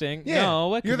 long-lasting. Yeah,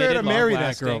 No, a you're there to committed, marry that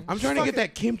long-lasting. girl. I'm trying to get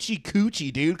that kimchi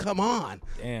coochie, dude. Come on.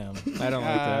 Damn. I don't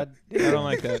like that. I don't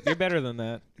like that. You're better than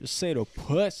that. Just say to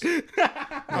puss.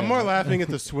 I'm more laughing at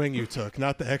the swing you took,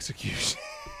 not the execution.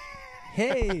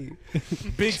 Hey.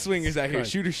 Big swingers out here.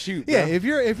 Shoot or shoot. Bro. Yeah, if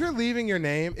you're leaving your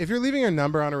name, if you're leaving your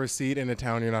number on a receipt in a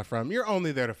town you're not from, you're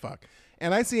only there to fuck.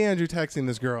 And I see Andrew texting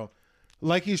this girl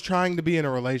like he's trying to be in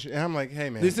a relationship. And I'm like, hey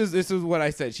man, This is what I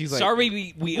said. She's like, Sorry,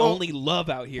 we Well, only love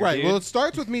out here, right. dude. Well, it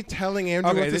starts with me telling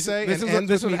Andrew what to say. This and is ends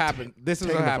with what me happened. This is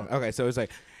taking what the happened. phone. Okay, so it's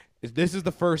like, this is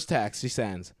the first text she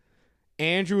sends.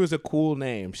 Andrew is a cool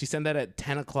name. She sent that at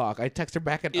 10 o'clock. I text her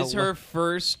back at is 11. her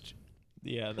first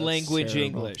Yeah. That's language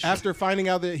terrible. English? After finding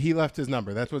out that he left his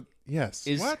number, that's what. Yes.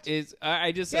 Is what? is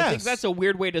I think Yes. that's a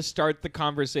weird way to start the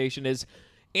conversation. Is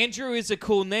Andrew is a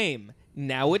cool name.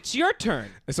 Now it's your turn.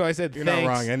 So I said, You're thanks. not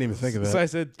wrong. I didn't even think of that. So I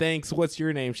said, thanks. What's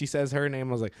your name? She says her name.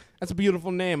 I was like, that's a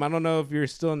beautiful name. I don't know if you're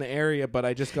still in the area, but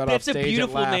I just got That's off a stage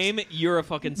beautiful at Laughs. name. You're a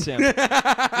fucking simp.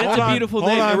 That's a on, beautiful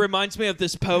hold name. on. It reminds me of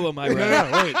this poem I wrote. No,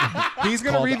 wait. He's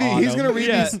gonna Called read these. He's gonna read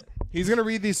Yeah. these. He's gonna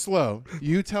read these slow.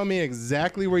 You tell me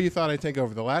exactly where you thought I'd take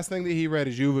over. The last thing that he read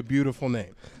is you have a beautiful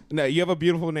name. No, you have a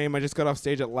beautiful name. I just got off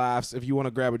stage at Laughs. If you want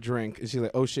to grab a drink. And she's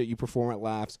like, oh shit, you perform at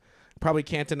Laughs. Probably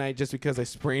can't tonight just because I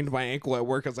sprained my ankle at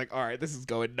work. I was like, all right, this is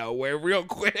going nowhere real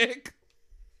quick.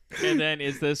 And then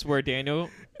is this where Daniel?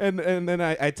 And then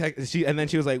I text she, and then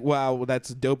she was like, wow, that's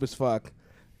dope as fuck.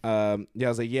 Yeah, I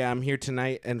was like, yeah, I'm here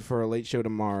tonight and for a late show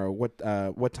tomorrow.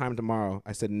 What time tomorrow?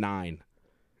 I said 9.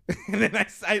 And then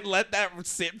I let that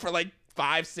sit for like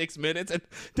 5-6 minutes, and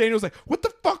Daniel was like, what the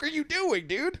fuck are you doing,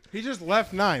 dude? He just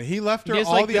left 9. He left her Just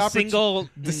all like the the opportunities.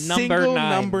 single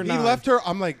number 9. He left her.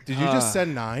 I'm like, did you just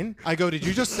send 9? I go, did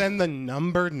you just send the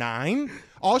number 9?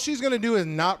 All she's gonna do is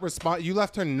not respond. You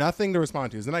left her nothing to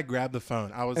respond to. Then I grabbed the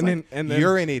phone. I was like, then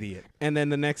you're an idiot. And then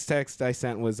the next text I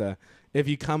sent was, if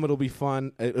you come, it'll be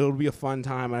fun. It'll be a fun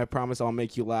time, and I promise I'll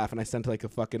make you laugh. And I sent like a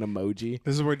fucking emoji.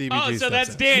 This is where DBG Oh, so steps that's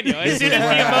in. Daniel. As soon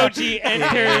as the emoji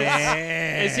enters,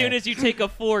 as soon as you take a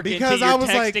fork Because into I you're was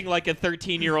like- texting like a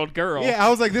 13-year-old girl. Yeah, I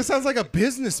was like, this sounds like a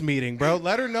business meeting, bro.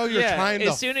 Let her know you're Yeah, trying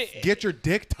as to soon as- get your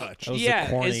dick touched. That was Yeah,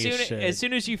 the as corniest shit.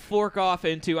 soon as you fork off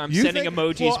into I'm You sending think-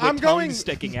 emojis well, with I'm tongues going-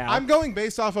 sticking out. I'm going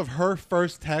based off of her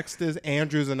first text is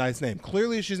Andrew's a nice name.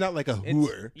 Clearly, she's not like a hooer.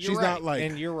 you're She's right. not like.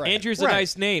 And you're right. Andrew's Right. a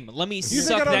nice name. Let me think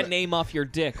suck I don't- that name off your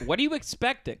dick. What are you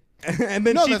expecting? And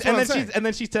then No, she's, that's what I'm saying. and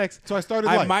then she texts. So I started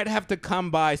I like- might have to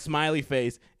come by. Smiley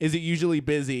face. Is it usually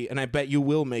busy? And I bet you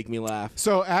will make me laugh.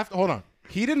 So after, hold on.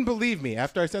 He didn't believe me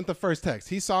after I sent the first text.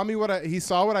 He saw what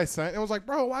I sent and was like,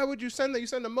 bro, why would you send that? You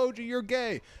send an emoji, you're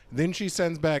gay. Then she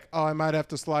sends back, oh, I might have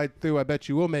to slide through. I bet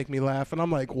you will make me laugh. And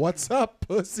I'm like, what's up,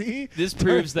 pussy? This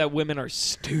proves that women are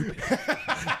stupid.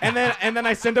 And then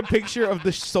I sent a picture of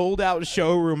the sold out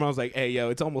showroom. I was like, hey yo,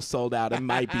 it's almost sold out. It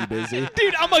might be busy.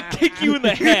 Dude, I'm gonna kick you in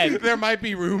the head. There might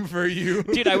be room for you.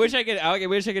 Dude, I wish I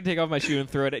could take off my shoe and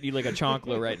throw it at you like a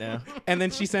chancla right now. And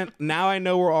then she sent, now I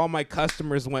know where all my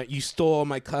customers went. You stole all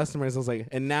my customers. I was like,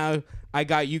 and now I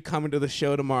got you coming to the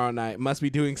show tomorrow night. Must be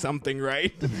doing something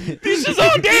right. This is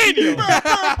all Daniel.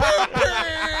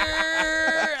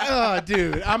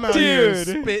 dude, I'm out here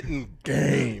spitting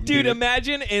game. Dude,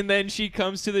 imagine, and then she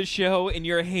comes to the show and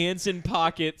your hands in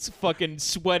pockets, fucking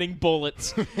sweating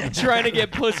bullets, trying to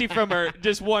get pussy from her,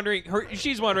 just wondering,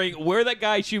 she's wondering where that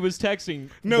guy she was texting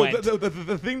went.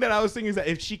 The thing that I was thinking is that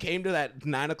if she came to that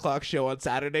 9 o'clock show on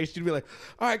Saturday, she'd be like,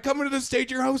 all right, coming to the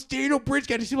stage, your host, Daniel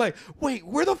Bridgecat. And she'd be like, wait,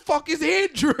 where the fuck is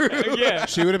Andrew? Yeah.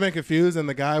 She would have been confused, and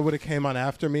the guy would have came on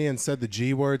after me and said the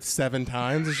G word 7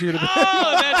 times, and she would have been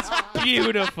Oh, that's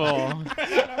beautiful.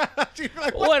 she'd be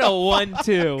like, What a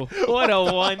 1-2. What a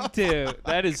 1-2.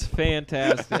 That is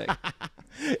fantastic.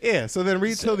 Yeah, so then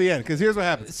read till the end, because here's what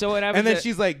happens. So what happens? And then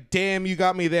she's like, damn, you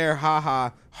got me there.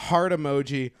 Haha. Heart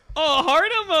emoji. Oh,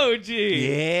 heart emoji.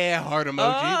 Yeah, heart emoji.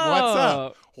 Oh. What's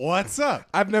up? What's up?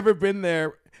 I've never been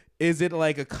there. Is it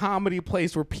like a comedy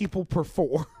place where people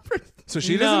perform? So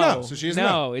she doesn't know. So she doesn't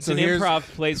know. No, it's So an here's- improv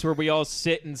place where we all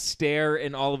sit and stare,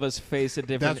 and all of us face a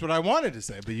different. That's what I wanted to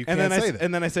say, but you And can't then say that.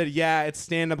 and then I said, yeah, it's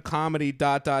stand-up comedy. ...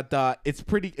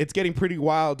 It's getting pretty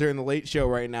wild during the late show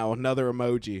right now. Another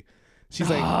emoji. She's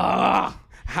like,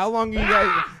 how long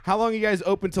are you guys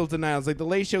open till tonight? I was like, the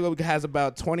late show has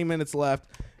about 20 minutes left,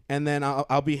 and then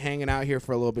I'll be hanging out here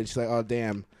for a little bit. She's like, oh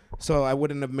damn. So I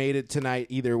wouldn't have made it tonight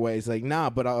either way. It's like, nah,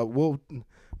 but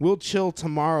we'll chill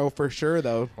tomorrow for sure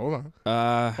though. Hold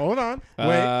on. Hold on.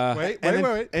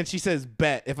 Wait. And she says,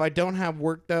 bet. If I don't have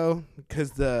work, though,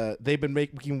 because they've been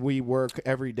making me work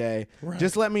every day,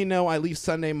 just let me know. I leave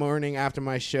Sunday morning after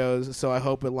my shows, so I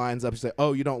hope it lines up. She's like,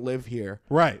 oh, you don't live here.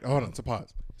 Right. Hold on. So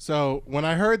pause. So when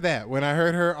I heard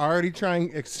her already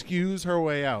trying to excuse her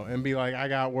way out and be like, I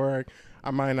got work, I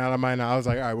might not. I was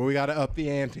like, all right, well, we got to up the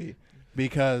ante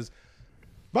because,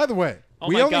 by the way, Oh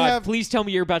we my only God, have... please tell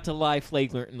me you're about to lie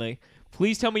flagrantly.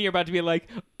 Please tell me you're about to be like,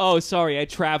 oh, sorry, I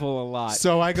travel a lot.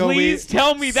 So I go. Please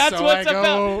tell me that's so what's I go,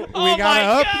 about. We Oh gotta my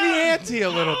up God. the ante a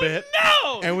little bit.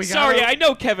 No. And we sorry, gotta- I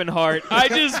know Kevin Hart. I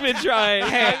just been trying.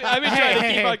 I've been trying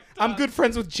to keep on. I'm good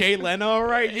friends with Jay Leno, all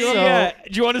right? Yeah.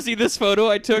 Do you want to see this photo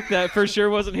I took that for sure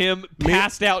wasn't him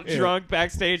passed out drunk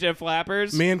backstage at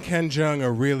Flappers? Me and Ken Jeong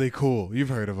are really cool. You've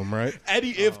heard of him, right?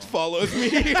 Eddie Ift follows me.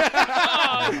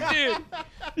 Oh, dude.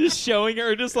 Just showing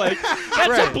her, just like,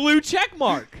 that's a blue check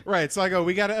mark. Right. So I go,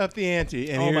 we gotta up the ante.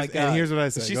 And, Oh my God. and here's what I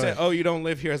said. She Go said, ahead. oh, you don't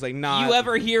live here? I was like, nah. You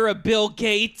ever hear of Bill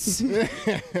Gates?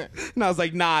 And I was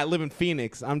like, nah, I live in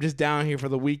Phoenix. I'm just down here for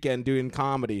the weekend doing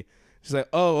comedy. She's like,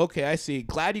 oh, okay, I see.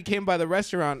 Glad you came by the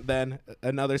restaurant then.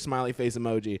 Another smiley face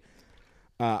emoji.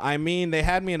 I mean, they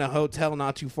had me in a hotel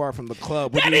not too far from the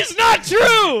club. That is not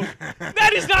true.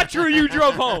 That is not true. You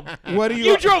drove home. What are you?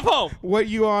 You drove home. What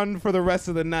you on for the rest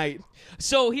of the night?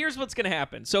 So here's what's going to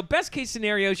happen. So best case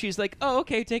scenario, she's like, oh,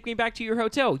 okay, take me back to your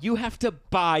hotel. You have to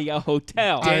buy a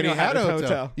hotel. I already Daniel had had a a hotel.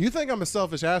 hotel. You think I'm a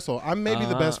selfish asshole. I'm maybe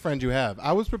the best friend you have.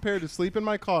 I was prepared to sleep in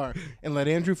my car and let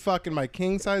Andrew fuck in my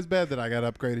king-size bed that I got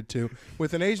upgraded to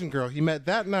with an Asian girl he met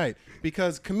that night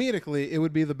because comedically it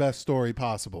would be the best story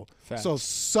possible. So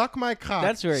suck my cock.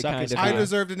 That's very kind of I you.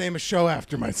 deserve to name a show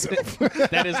after myself.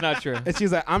 That is not true. And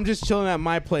she's like, I'm just chilling at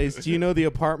my place. Do you know the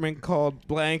apartment called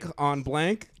blank on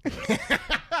blank?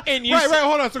 And you right,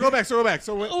 hold on. So go back.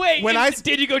 So Wait, when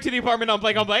did you go to the apartment on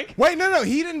blank on blank? Wait, no.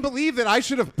 He didn't believe that I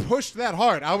should have pushed that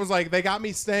hard. I was like, they got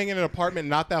me staying in an apartment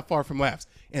not that far from Laughs.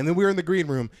 And then we were in the green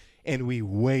room, and we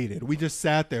waited. We just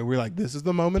sat there. We were like, this is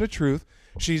the moment of truth.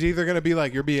 She's either going to be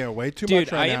like, you're being way too much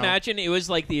Dude, right I now. imagine it was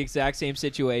like the exact same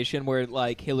situation where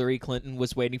like Hillary Clinton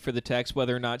was waiting for the text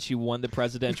whether or not she won the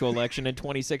presidential election in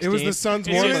 2016. It was the Sun's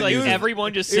And it was morning. like It was-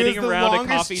 everyone just It sitting was the around a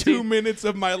longest coffee 2 table. minutes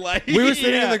of my life. We were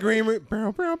sitting in Yeah. the green room.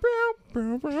 Bow, bow, bow,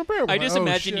 bow, bow, bow. I just Oh,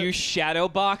 imagine shit. you shadow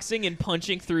boxing and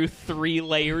punching through 3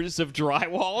 layers of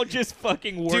drywall, just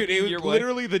fucking working Dude, it was your way.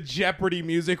 literally the Jeopardy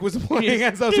music was playing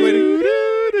as I was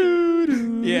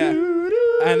waiting. Yeah.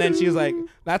 And then she was like,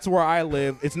 that's where I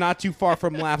live. It's not too far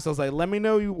from Laughs. I was like, let me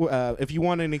know you, if you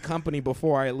want any company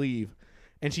before I leave.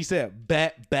 And she said,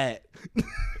 bet.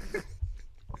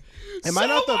 Am I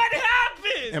not the- what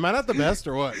happened? Am I not the best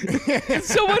or what?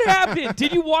 So what happened?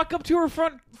 Did you walk up to her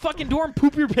front fucking door and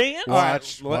poop your pants?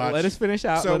 Watch. Let us finish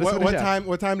out. So Let us finish out.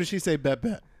 what time did she say bet?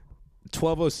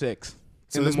 12:06.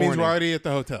 So this means we're already at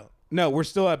the hotel. No, we're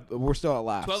still at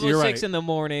Laughs. 12:06 you're right. in the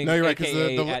morning, No, you're right, 'cause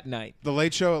aka the- at night. The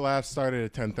late show at Laughs started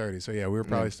at 10:30. So yeah, we were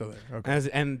probably still there. Okay.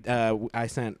 And I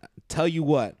sent, tell you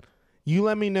what, you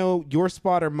let me know your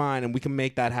spot or mine, and we can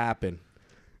make that happen.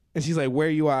 And she's like, where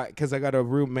you at? Because I got a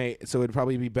roommate, so it'd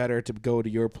probably be better to go to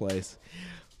your place.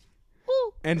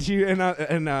 And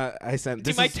I sent,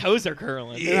 Dude, my toes are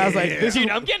curling. and I was like, this Dude, is,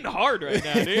 I'm getting hard right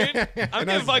now, dude. I'm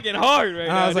getting fucking hard right and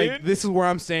now, I was dude. like, this is where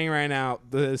I'm staying right now,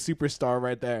 the superstar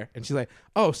right there. And she's like,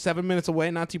 oh, 7 minutes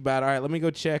away, not too bad. All right, let me go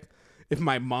check. if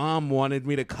my mom wanted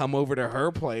me to come over to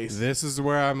her place. This is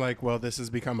where I'm like, well, this has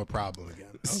become a problem again.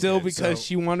 Still Okay, because so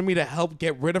she wanted me to help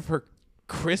get rid of her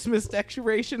Christmas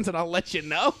decorations, and I'll let you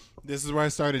know. this is where I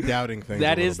started doubting things.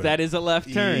 That is a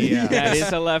left turn. Yeah. That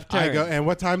is a left turn. I go, and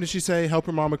what time did she say help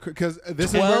her mama? Because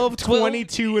this is where,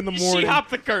 12:22 in the morning. She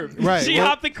hopped the curb. Right, She well-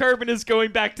 hopped the curb and is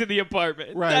going back to the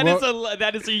apartment. Right,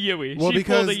 That is a Yui. well, She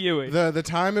because pulled a Yui. the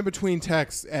time in between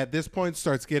texts at this point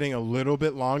starts getting a little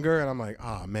bit longer, and I'm like,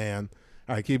 oh man.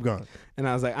 All right, keep going. And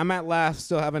I was like, I'm at last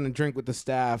still having a drink with the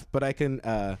staff, but I can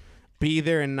be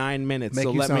there in 9 minutes. Make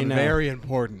so you let sound me know. very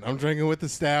important. I'm drinking with the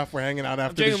staff. We're hanging out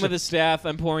after I'm drinking the with the staff.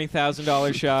 I'm pouring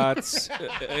 $1,000 shots.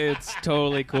 It's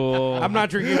totally cool. I'm not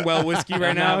drinking well whiskey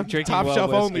right I'm now. not drinking Top well shelf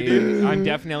whiskey. only, dude. I'm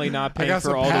definitely not I paying got for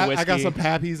some all the whiskey. I got some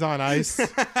Pappies on ice.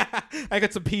 I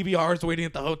got some PBRs waiting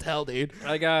at the hotel, dude.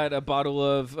 I got a bottle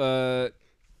of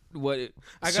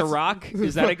Ciroc.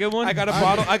 Is that a good one? I got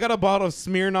a bottle of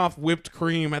Smirnoff whipped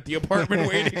cream at the apartment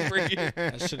waiting for you.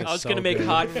 That shit is I was so gonna make good.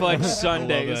 hot fudge I love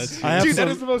sundaes. that. I have Dude, that some-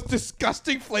 is the most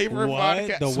disgusting flavor What? of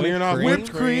vodka. The Smirnoff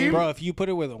whipped cream? Bro, if you put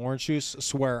it with orange juice,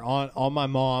 swear on my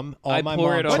mom, I my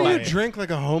pour mom it Why do Try you it. drink like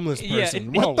a homeless Yeah,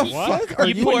 person? what the what? fuck? Are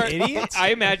You you pour- an idiot? I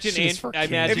imagine. Shit is for I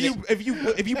kids. imagine.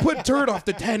 If you put dirt off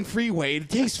the 10 freeway, it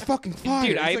tastes fucking fire.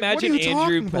 Dude, It's I like, what imagine are you Andrew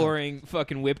talking about? pouring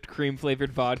fucking whipped cream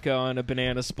flavored vodka on a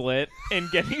banana split and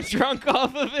getting drunk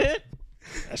off of it.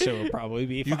 That shit would probably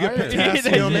be You fire. get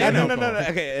potassium Yeah, and No. alcohol.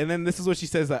 Okay, and then this is what she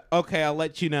says. Okay, I'll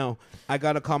let you know. I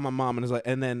gotta call my mom, and it's like,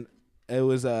 and then it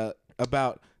was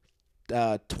about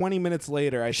 20 minutes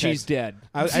later. She's dead.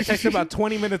 I texted about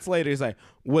 20 minutes later. He's like,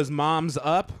 "Was mom's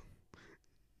up?"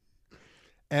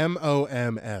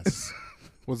 MOMS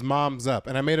was mom's up,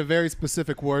 and I made a very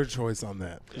specific word choice on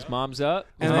that. His mom's up.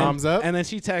 And then, mom's up? And then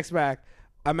she texts back,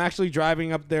 "I'm actually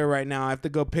driving up there right now. I have to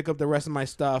go pick up the rest of my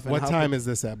stuff." And What help time with-" is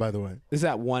this at, by the way? This is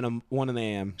at 1 in the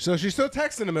a.m. So she's still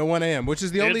texting him at 1 a.m., which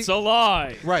is the only It's a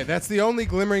lie. right. That's the only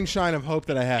glimmering shine of hope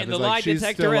that I have. And is the like, lie she's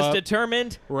detector still has up.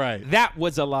 determined Right. that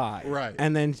was a lie. Right.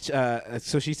 And then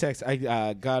so she texts,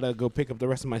 "I gotta go pick up the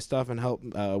rest of my stuff and help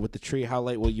with the tree. How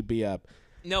late will you be up?"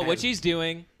 No, what she's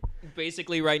doing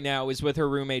basically right now is with her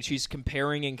roommate. She's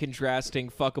comparing and contrasting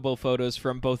fuckable photos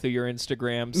from both of your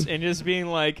Instagrams and just being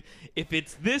like, if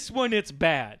it's this one, it's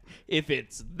bad. If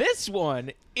it's this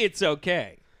one, it's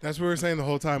okay. That's what we were saying the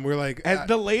whole time. We are like, As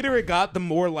the later it got, the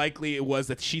more likely it was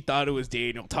that she thought it was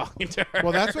Daniel talking to her.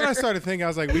 well, that's when I started thinking. I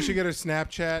was like, we should get her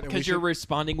Snapchat. and we Because you're should-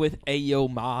 responding with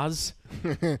Ayo Maz.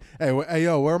 hey,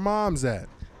 yo, where mom's at?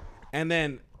 And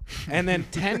then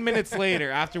 10 minutes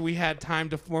later, after we had time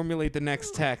to formulate the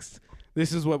next text,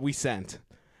 this is what we sent.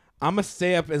 "I'm going to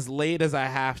stay up as late as I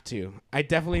have to. I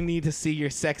definitely need to see your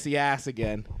sexy ass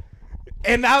again."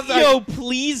 And I was like, Yo,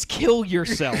 please kill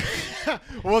yourself.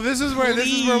 Well, this is where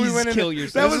we went into. kill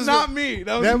yourself. that was not me.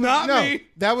 That was not no, me.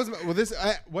 That was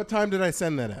well. What time did I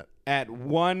send that at? At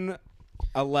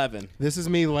 1:11. This is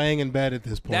me laying in bed at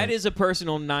this point. That is a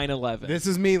personal 9/11. This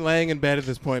is me laying in bed at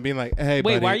this point, being like, "Hey,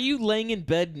 Wait, buddy," why are you laying in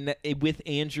bed with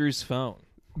Andrew's phone?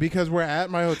 because we're at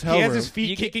my hotel He has room. his feet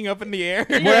You kicking up in the air.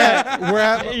 we're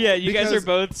at Yeah, you guys because- are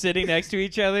both sitting next to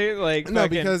each other, like No,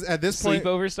 fucking because at this point,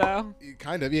 sleepover style.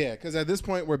 kind of, yeah. Because at this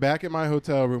point, we're back at my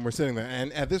hotel room. We're sitting there,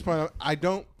 and at this point, I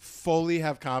don't fully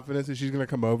have confidence that she's gonna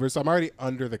come over. So I'm already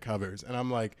under the covers, and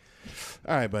I'm like,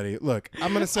 "All right, buddy, look,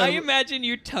 I'm gonna I send." imagine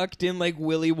you tucked in like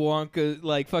Willy Wonka,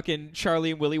 like fucking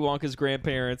Charlie and Willy Wonka's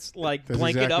grandparents, like That's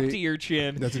blanket up exactly- to your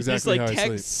chin. that's just exactly like how I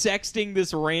sexting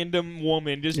this random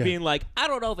woman, just Yeah. being like, I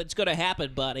don't know if it's gonna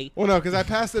happen, buddy. Well, no, because I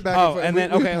passed it back. Oh, forth. and We-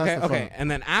 then we passed the okay. phone.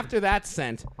 And then after that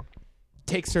sent,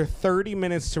 takes her 30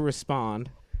 minutes to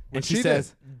respond, and she she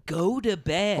says, Go to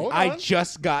bed. Hold "I on.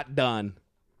 just got done."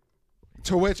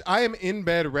 To which I am in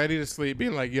bed, ready to sleep,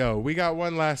 being like, "Yo, we got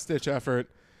one last stitch effort."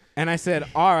 And I said,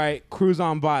 "All right, cruise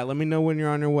on by. Let me know when you're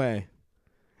on your way."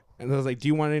 And I was like, "Do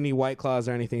you want any White Claws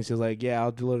or anything?" She was like, "Yeah,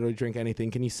 I'll literally drink anything.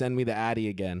 Can you send me the Addy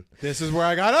again?" This is where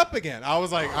I got up again. I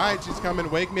was like, "All right, she's coming.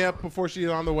 Wake me up before she's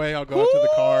on the way. I'll go out to the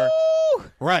car."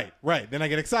 Right. Then I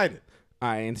get excited. All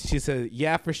right, and she said,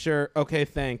 "Yeah, for sure. Okay,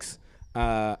 thanks."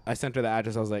 I sent her the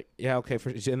address. I was like, "Yeah, okay."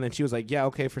 And then she was like, "Yeah,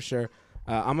 okay, for sure.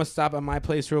 I'm gonna stop at my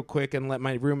place real quick and let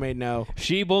my roommate know."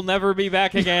 She will never be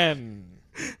back again.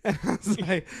 And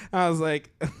I was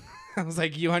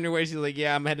like, "You on your way?" She's like,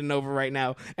 "Yeah, I'm heading over right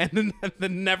now." And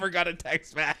then never got a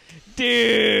text back.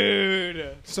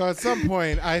 Dude. So at some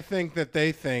point, I think that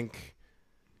they think,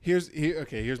 here's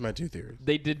my two theories.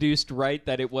 They deduced right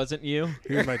that it wasn't you.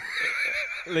 Here's my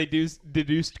They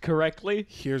deduced correctly.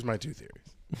 here's my two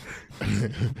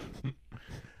theories.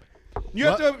 You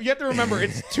have to remember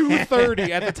it's 2:30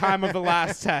 at the time of the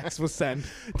last text was sent.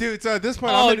 Dude, so at this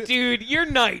point, Oh, dude, your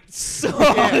night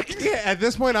sucked. yeah, at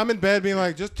this point, I'm in bed being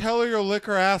like, just tell her you'll lick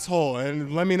her asshole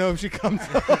and let me know if she comes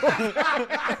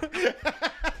home.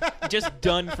 Just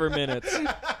done for minutes.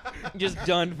 Just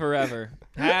done forever.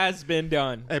 Has been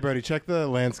done. Hey, Brody, check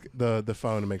the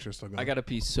phone to make sure it's still going. I got to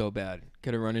pee so bad.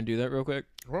 Can I run and do that real quick?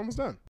 We're almost done.